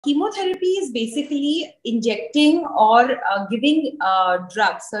Chemotherapy is basically injecting or giving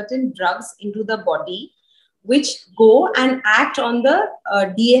drugs, certain drugs into the body, which go and act on the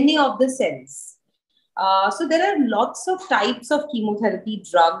DNA of the cells. So there are lots of types of chemotherapy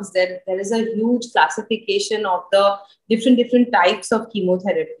drugs. There is a huge classification of the different types of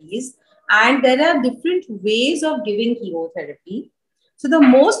chemotherapies, and there are different ways of giving chemotherapy. So the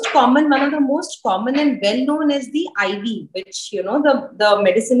most common, one of the most common and well known is the IV, which the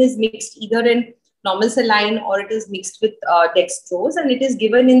medicine is mixed either in normal saline or it is mixed with dextrose, and it is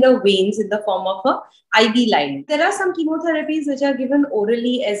given in the veins in the form of a IV line. There are some chemotherapies which are given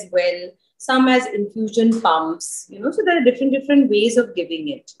orally as well, some as infusion pumps, so there are different ways of giving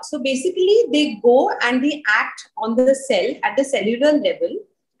it. So basically they go and they act on the cell at the cellular level,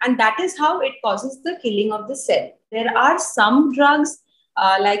 and that is how it causes the killing of the cell. There are some drugs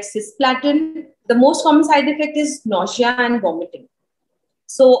like cisplatin. The most common side effect is nausea and vomiting.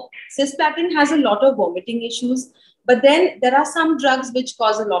 So cisplatin has a lot of vomiting issues, but then there are some drugs which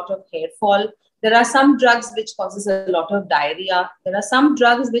cause a lot of hair fall. There are some drugs which causes a lot of diarrhea. There are some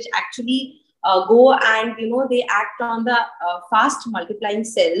drugs which actually go and they act on the fast multiplying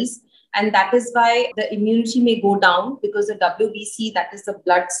cells, and that is why the immunity may go down because the WBC, that is the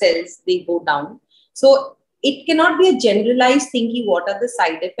blood cells, they go down. So it cannot be a generalized thinking what are the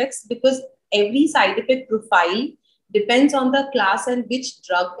side effects, because every side effect profile depends on the class and which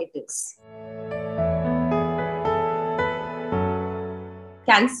drug it is.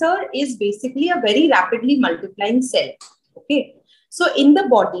 Cancer is basically a very rapidly multiplying cell. Okay. So in the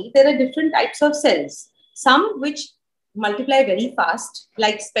body, there are different types of cells. Some which multiply very fast,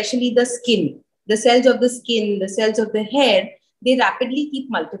 like especially the skin, the cells of the skin, the cells of the hair, they rapidly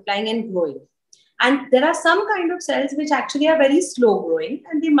keep multiplying and growing. And there are some kind of cells which actually are very slow growing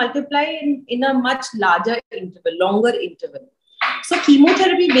and they multiply in a much larger interval, longer interval. So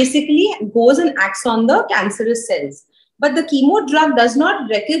chemotherapy basically goes and acts on the cancerous cells. But the chemo drug does not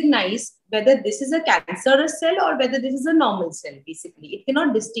recognize whether this is a cancerous cell or whether this is a normal cell, basically. It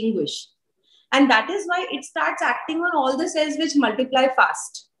cannot distinguish. And that is why it starts acting on all the cells which multiply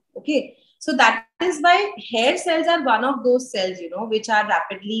fast. Okay. So that is why hair cells are one of those cells, which are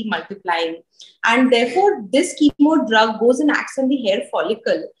rapidly multiplying. And therefore, this chemo drug goes and acts on the hair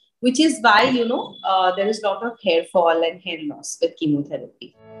follicle, which is why, there is a lot of hair fall and hair loss with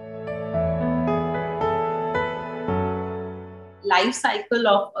chemotherapy. Life cycle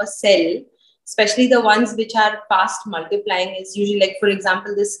of a cell, especially the ones which are fast multiplying, is usually, like, for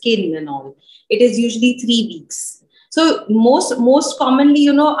example, the skin and all. It is usually 3 weeks. So most commonly,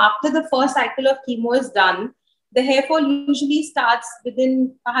 after the first cycle of chemo is done, the hair fall usually starts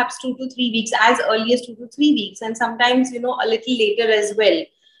within perhaps 2 to 3 weeks, as early as 2 to 3 weeks, and sometimes, a little later as well,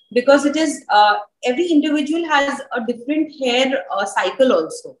 because it is every individual has a different hair cycle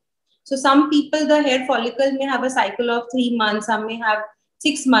also. So some people, the hair follicle may have a cycle of 3 months, some may have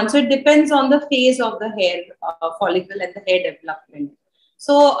 6 months. So it depends on the phase of the hair follicle and the hair development.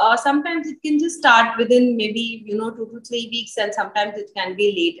 So sometimes it can just start within maybe 2 to 3 weeks, and sometimes it can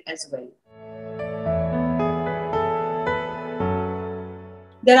be late as well.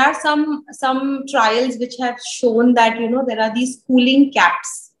 There are some trials which have shown that there are these cooling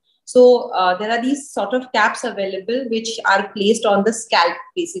caps. So there are these sort of caps available which are placed on the scalp,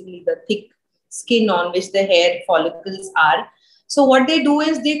 basically the thick skin on which the hair follicles are. So what they do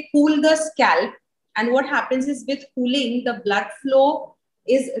is they cool the scalp, and what happens is with cooling, the blood flow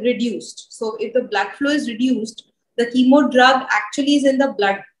is reduced. So if the blood flow is reduced, the chemo drug actually is in the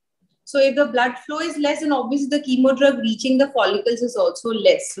blood. So if the blood flow is less, then obviously the chemo drug reaching the follicles is also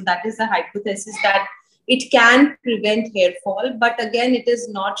less. So that is the hypothesis that it can prevent hair fall. But again, it is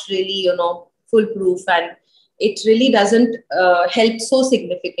not really, foolproof, and it really doesn't help so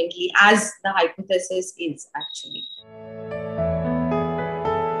significantly as the hypothesis is actually.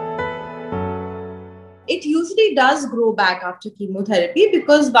 It usually does grow back after chemotherapy,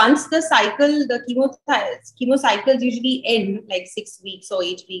 because once the cycle, the chemo cycles usually end, like 6 weeks or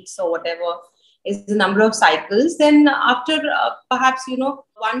 8 weeks or whatever is the number of cycles. Then after perhaps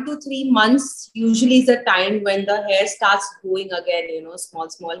 1 to 3 months usually is the time when the hair starts growing again.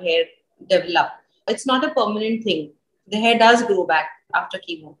 Small hair develop. It's not a permanent thing. The hair does grow back after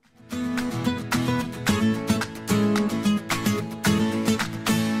chemo.